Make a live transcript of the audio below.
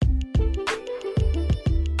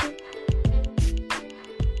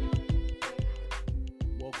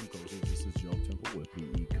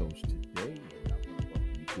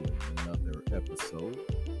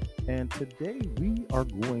and today we are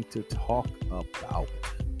going to talk about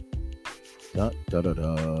dun, da, da,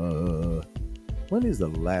 da. When is the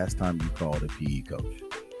last time you called a PE coach?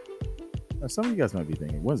 Now, some of you guys might be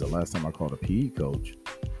thinking, when's the last time I called a PE coach?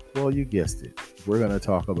 Well, you guessed it. We're going to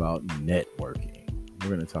talk about networking. We're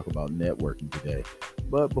going to talk about networking today.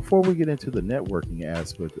 But before we get into the networking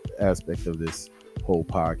aspect of this whole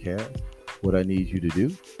podcast, what I need you to do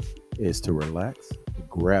is to relax,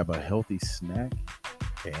 grab a healthy snack,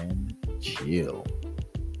 and chill.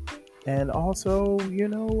 And also,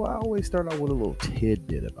 I always start out with a little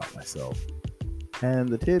tidbit about myself. And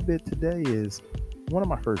the tidbit today is one of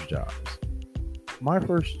my first jobs. My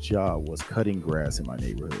first job was cutting grass in my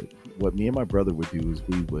neighborhood. What me and my brother would do is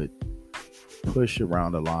we would push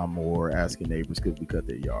around a lawnmower, asking neighbors could we cut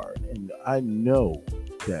their yard. And I know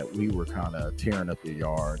that we were kind of tearing up their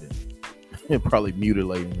yard and probably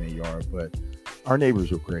mutilating their yard, but our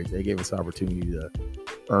neighbors were great. They gave us the opportunity to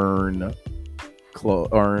earn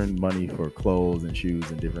money for clothes and shoes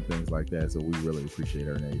and different things like that. So we really appreciate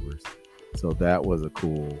our neighbors. So that was a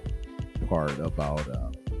cool part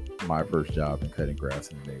about my first job in cutting grass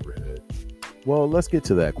in the neighborhood. Well, let's get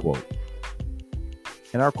to that quote.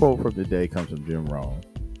 And our quote from today comes from Jim Rohn,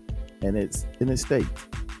 and it states,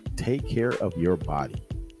 "Take care of your body.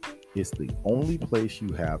 It's the only place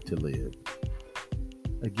you have to live."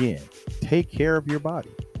 Again, take care of your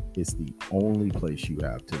body. It's the only place you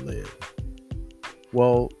have to live.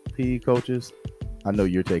 Well, PE coaches, I know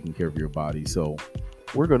you're taking care of your body, so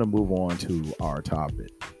we're going to move on to our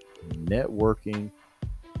topic, networking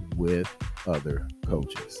with other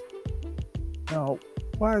coaches. Now,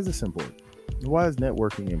 why is this important? Why is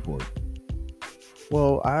networking important?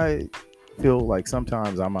 Well, I feel like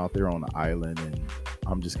sometimes I'm out there on the island and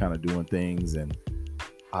I'm just kind of doing things and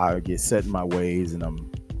I get set in my ways and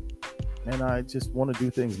I just want to do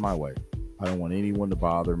things my way. I don't want anyone to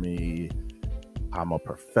bother me. I'm a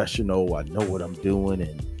professional. I know what I'm doing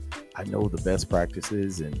and I know the best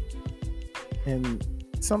practices and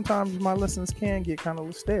sometimes my lessons can get kind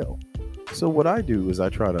of stale. So what I do is I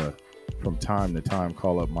try to, from time to time,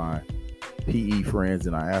 call up my PE friends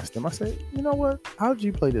and I ask them, I say, you know what? How'd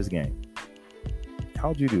you play this game?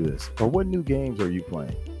 How'd you do this? Or what new games are you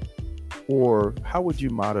playing? Or how would you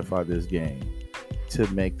modify this game to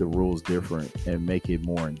make the rules different and make it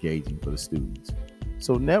more engaging for the students?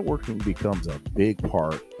 So networking becomes a big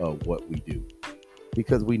part of what we do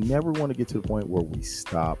because we never want to get to the point where we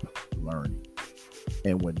stop learning.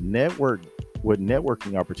 And what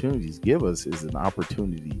networking opportunities give us is an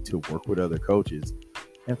opportunity to work with other coaches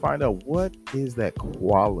and find out what is that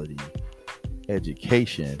quality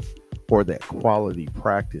education or that quality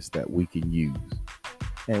practice that we can use.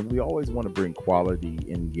 And we always want to bring quality,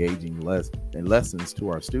 engaging lessons to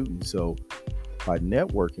our students. So by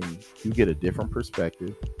networking, you get a different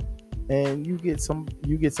perspective and you get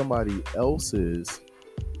somebody else's,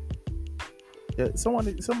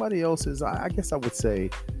 I guess I would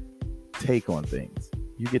say, take on things.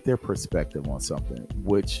 You get their perspective on something,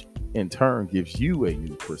 which in turn gives you a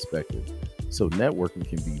new perspective. So networking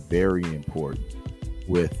can be very important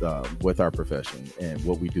with our profession and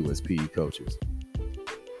what we do as PE coaches.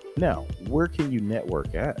 Now, where can you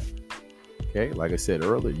network at? Okay, like I said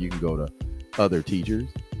earlier, you can go to other teachers.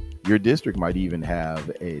 Your district might even have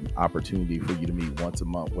an opportunity for you to meet once a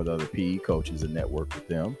month with other PE coaches and network with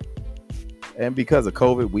them. And because of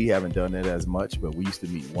COVID, we haven't done it as much, but we used to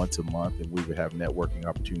meet once a month and we would have networking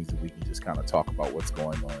opportunities that we can just kind of talk about what's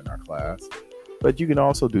going on in our class. But you can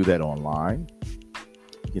also do that online.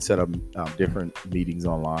 You can set up different meetings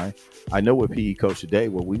online. I know with PE Coach Today,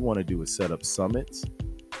 what we want to do is set up summits.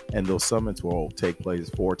 And those summits will take place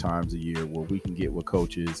 4 times a year where we can get with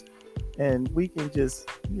coaches and we can just,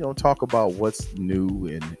 talk about what's new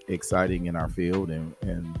and exciting in our field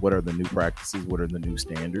and what are the new practices, what are the new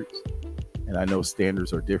standards. And I know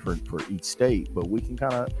standards are different for each state, but we can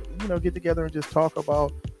kind of, get together and just talk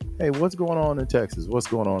about, hey, what's going on in Texas? What's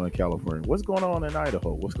going on in California? What's going on in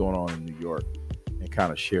Idaho? What's going on in New York? And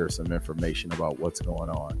kind of share some information about what's going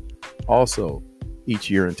on. Also,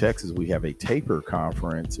 each year in Texas, we have a TAPR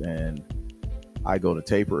conference, and I go to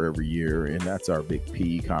TAPR every year, and that's our big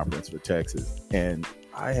PE conference for Texas. And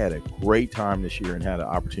I had a great time this year and had an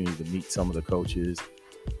opportunity to meet some of the coaches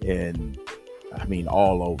and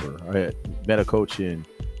all over. I had met a coach in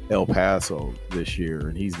El Paso this year,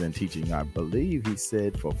 and he's been teaching, I believe he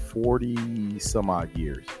said, for 40 some odd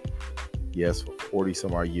years. Yes, for 40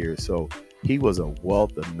 some odd years. So he was a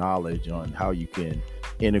wealth of knowledge on how you can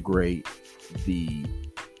integrate the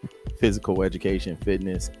physical education,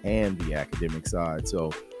 fitness, and the academic side.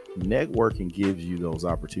 So networking gives you those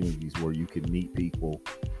opportunities where you can meet people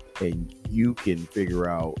and you can figure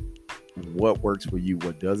out what works for you,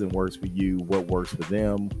 what doesn't work for you, what works for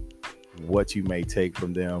them, what you may take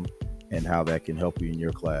from them, and how that can help you in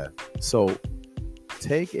your class. So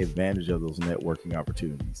take advantage of those networking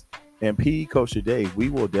opportunities. And PE Coach Today, we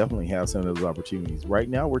will definitely have some of those opportunities. Right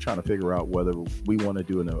now, we're trying to figure out whether we want to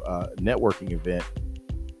do a networking event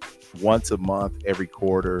once a month, every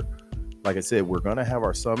quarter. Like I said, we're going to have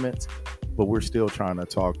our summits, but we're still trying to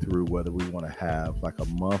talk through whether we want to have like a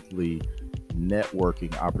monthly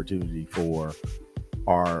networking opportunity for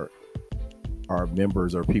our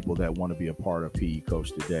members or people that want to be a part of PE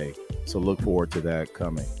Coach Today. So look forward to that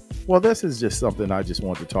coming. Well, this is just something I just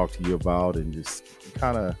want to talk to you about and just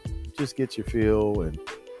kind of just get your feel and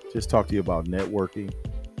just talk to you about networking.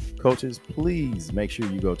 Coaches, please make sure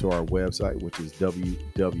you go to our website, which is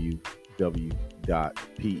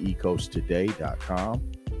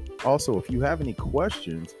www.pecoachtoday.com. Also, if you have any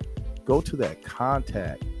questions, go to that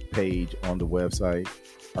contact page on the website.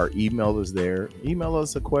 Our email is there. Email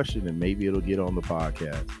us a question and maybe it'll get on the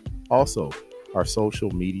podcast. Also, our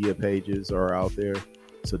social media pages are out there,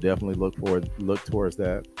 so definitely look towards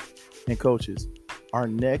that. And coaches, our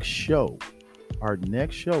next show, we're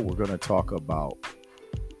going to talk about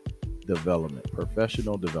development,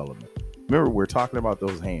 professional development. Remember, we're talking about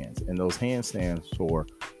those hands, and those hands stands for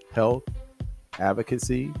health,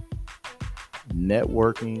 advocacy,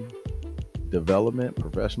 networking, development,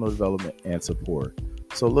 professional development, and support.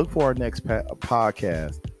 So look for our next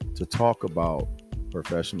podcast to talk about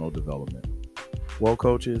professional development. Well,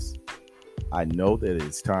 coaches, I know that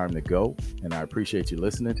it's time to go, and I appreciate you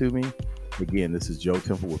listening to me. Again, this is Joe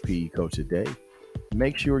Temple with PE Coach Today.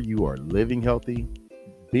 Make sure you are living healthy,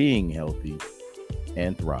 being healthy,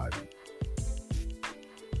 and thriving.